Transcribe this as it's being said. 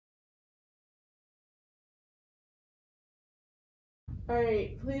All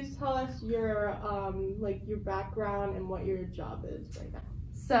right, please tell us your your background and what your job is right now.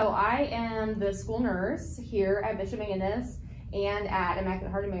 So I am the school nurse here at Bishop McGinnis and at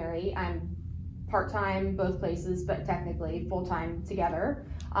Immaculate Heart of Mary. I'm part-time both places, but technically full-time together.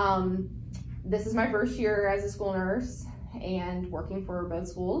 This is my first year as a school nurse and working for both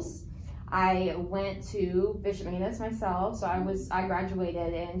schools. I went to Bishop McGinnis myself, so I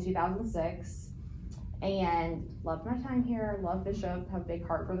graduated in 2006 and loved my time here, loved Bishop, have a big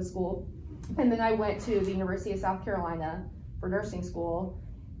heart for the school. And then I went to the University of South Carolina for nursing school.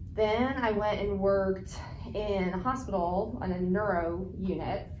 Then I went and worked in a hospital on a neuro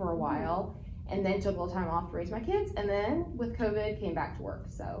unit for a while, and then took a little time off to raise my kids, and then with COVID came back to work.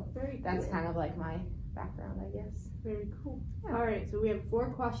 So that's kind of like my background, I guess. Very cool. Yeah. All right, so we have 4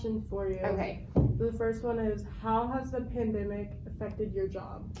 questions for you. Okay. The first one is, how has the pandemic affected your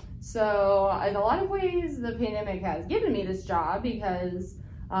job? So in a lot of ways, the pandemic has given me this job because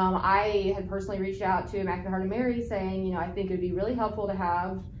I had personally reached out to Immaculate Heart of Mary saying, you know, I think it would be really helpful to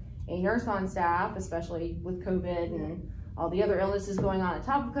have a nurse on staff, especially with COVID and all the other illnesses going on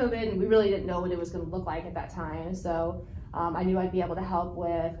top of COVID, and we really didn't know what it was going to look like at that time. So I knew I'd be able to help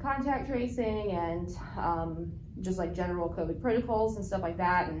with contact tracing and just like general COVID protocols and stuff like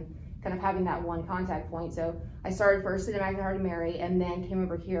that, and kind of having that one contact point. So I started first at Immaculate Heart of Mary and then came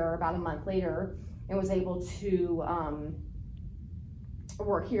over here about a month later and was able to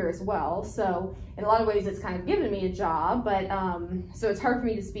work here as well. So in a lot of ways it's kind of given me a job, but so it's hard for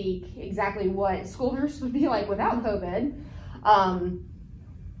me to speak exactly what school nurse would be like without COVID.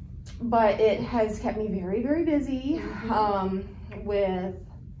 But it has kept me very, very busy with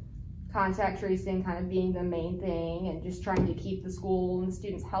contact tracing kind of being the main thing and just trying to keep the school and the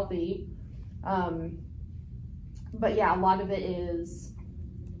students healthy. But yeah, a lot of it is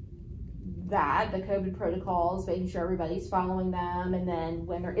that, the COVID protocols, making sure everybody's following them, and then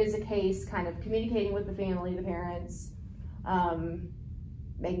when there is a case, kind of communicating with the family, the parents,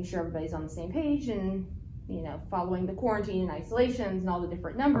 making sure everybody's on the same page, and you know, following the quarantine and isolations and all the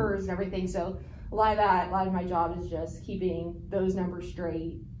different numbers and everything. So a lot of my job is just keeping those numbers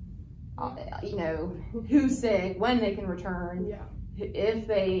straight. You know, who's sick, when they can return, if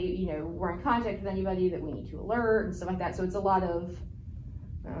they, you know, were in contact with anybody that we need to alert and stuff like that. So it's a lot of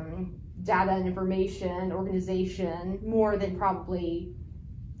data and information, organization, more than probably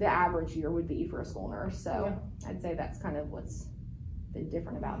the average year would be for a school nurse. So I'd say that's kind of what's been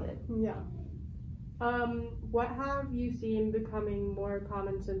different about it. Yeah. What have you seen becoming more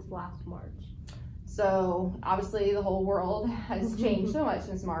common since last March? So obviously the whole world has changed so much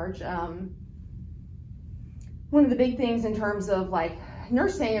since March. One of the big things in terms of like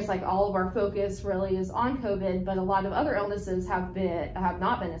nursing is like all of our focus really is on COVID, but a lot of other illnesses have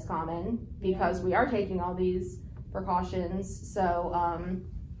not been as common because we are taking all these precautions. So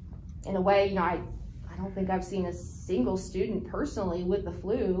in a way, you know, I don't think I've seen a single student personally with the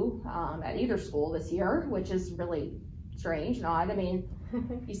flu at either school this year, which is really strange and odd. I mean,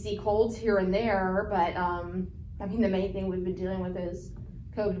 you see colds here and there, but I mean, the main thing we've been dealing with is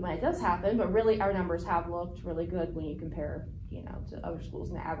COVID when it does happen, but really our numbers have looked really good when you compare, you know, to other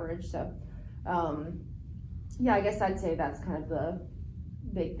schools and average. So yeah, I guess I'd say that's kind of the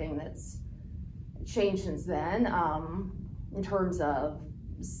big thing that's changed since then in terms of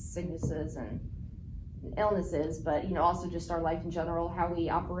sicknesses and illnesses, but you know, also just our life in general, how we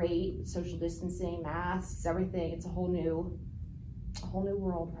operate, social distancing, masks, everything. It's a whole new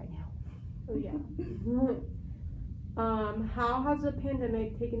world right now. Oh yeah. How has the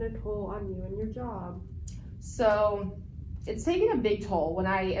pandemic taken a toll on you and your job? So it's taken a big toll. When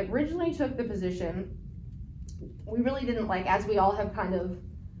I originally took the position, we really didn't, like, as we all have kind of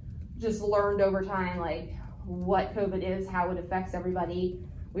just learned over time, like what COVID is, how it affects everybody.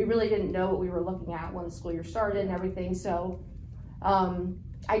 We really didn't know what we were looking at when the school year started and everything. So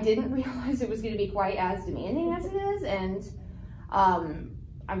I didn't realize it was going to be quite as demanding as it is. And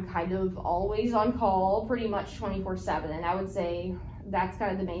I'm kind of always on call pretty much 24/7. And I would say that's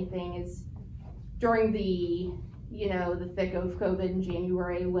kind of the main thing is during the, you know, the thick of COVID in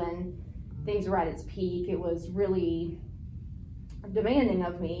January when things were at its peak, it was really demanding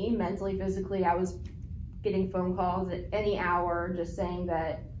of me mentally, physically. I was getting phone calls at any hour just saying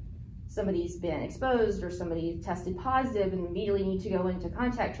that somebody's been exposed or somebody tested positive and immediately need to go into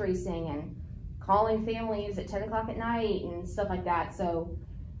contact tracing and calling families at 10 o'clock at night and stuff like that. So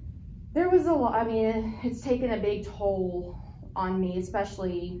there was a lot. I mean, it's taken a big toll on me,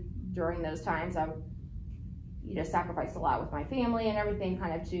 especially during those times. I've, you know, sacrificed a lot with my family and everything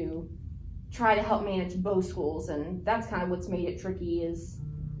kind of to try to help manage both schools. And that's kind of what's made it tricky is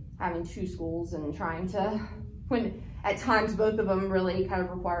having 2 schools and trying to, when at times both of them really kind of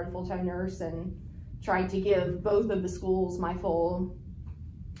required a full-time nurse, and tried to give both of the schools my full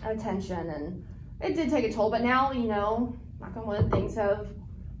attention, and it did take a toll. But now, you know, knock on wood, things have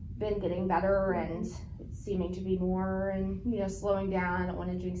been getting better, and it's seeming to be more, and, you know, slowing down. I don't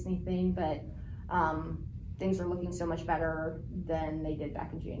want to jinx anything, but things are looking so much better than they did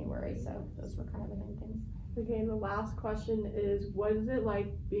back in January. So those were kind of the main things. Okay, and the last question is, what is it like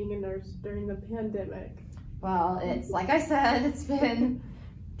being a nurse during the pandemic? Well, it's like I said, it's been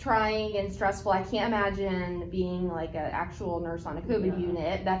trying and stressful. I can't imagine being like an actual nurse on a COVID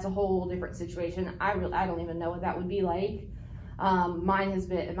unit. That's a whole different situation. I don't even know what that would be like. My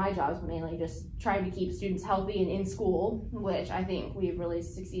job is mainly just trying to keep students healthy and in school, which I think we've really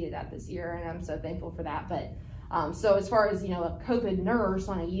succeeded at this year, and I'm so thankful for that. But so as far as, you know, a COVID nurse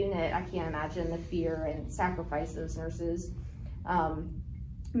on a unit, I can't imagine the fear and sacrifice those nurses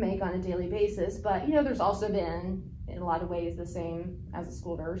make on a daily basis. But, you know, there's also been, in a lot of ways, the same as a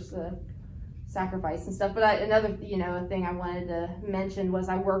school nurse, the sacrifice and stuff. But another, you know, thing I wanted to mention was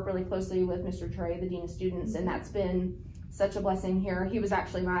I work really closely with Mr. Trey, the Dean of Students, and that's been such a blessing here. He was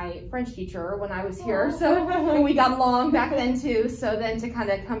actually my French teacher when I was here, so we got along back then too. So then to kind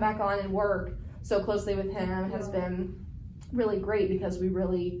of come back on and work so closely with him has been really great, because we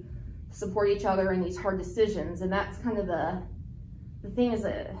really support each other in these hard decisions. And that's kind of the thing, is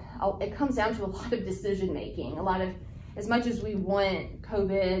that it comes down to a lot of decision making. A lot of, as much as we want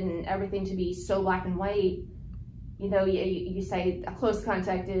COVID and everything to be so black and white, you know, you say a close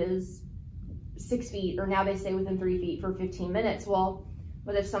contact is 6 feet, or now they say within 3 feet for 15 minutes. Well,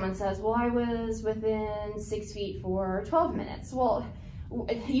 what if someone says, well, I was within 6 feet for 12 minutes? Well,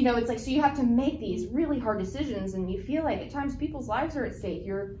 you know, it's like, so you have to make these really hard decisions, and you feel like at times people's lives are at stake.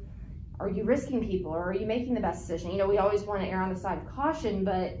 Are you risking people, or are you making the best decision? You know, we always want to err on the side of caution,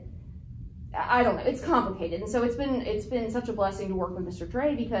 but I don't know, it's complicated. And so it's been such a blessing to work with Mr.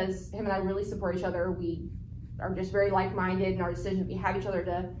 Dre, because him and I really support each other. We are just very like-minded in our decisions. We have each other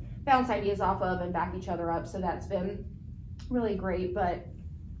to bounce ideas off of and back each other up. So that's been really great. But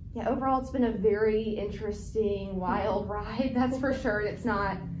yeah, overall, it's been a very interesting, wild ride, that's for sure. It's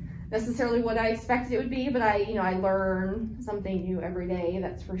not necessarily what I expected it would be, but I learn something new every day,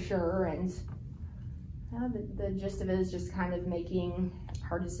 that's for sure. And the gist of it is just kind of making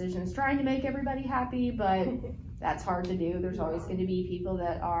hard decisions, trying to make everybody happy, but that's hard to do. There's always going to be people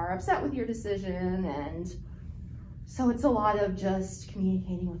that are upset with your decision, and so it's a lot of just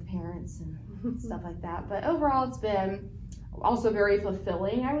communicating with parents and stuff like that. But overall, it's been also very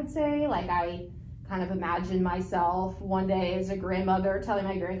fulfilling, I would say. Like, I kind of imagine myself one day as a grandmother telling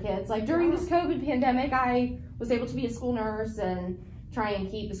my grandkids, like, during this COVID pandemic, I was able to be a school nurse and try and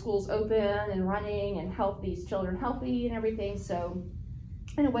keep the schools open and running and help these children healthy and everything. So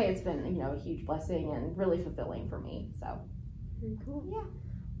in a way, it's been, you know, a huge blessing and really fulfilling for me. So very cool. Yeah.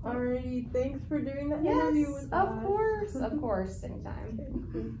 Alrighty, thanks for doing the interview with us. Of course, anytime.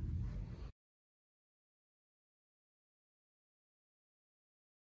 Okay.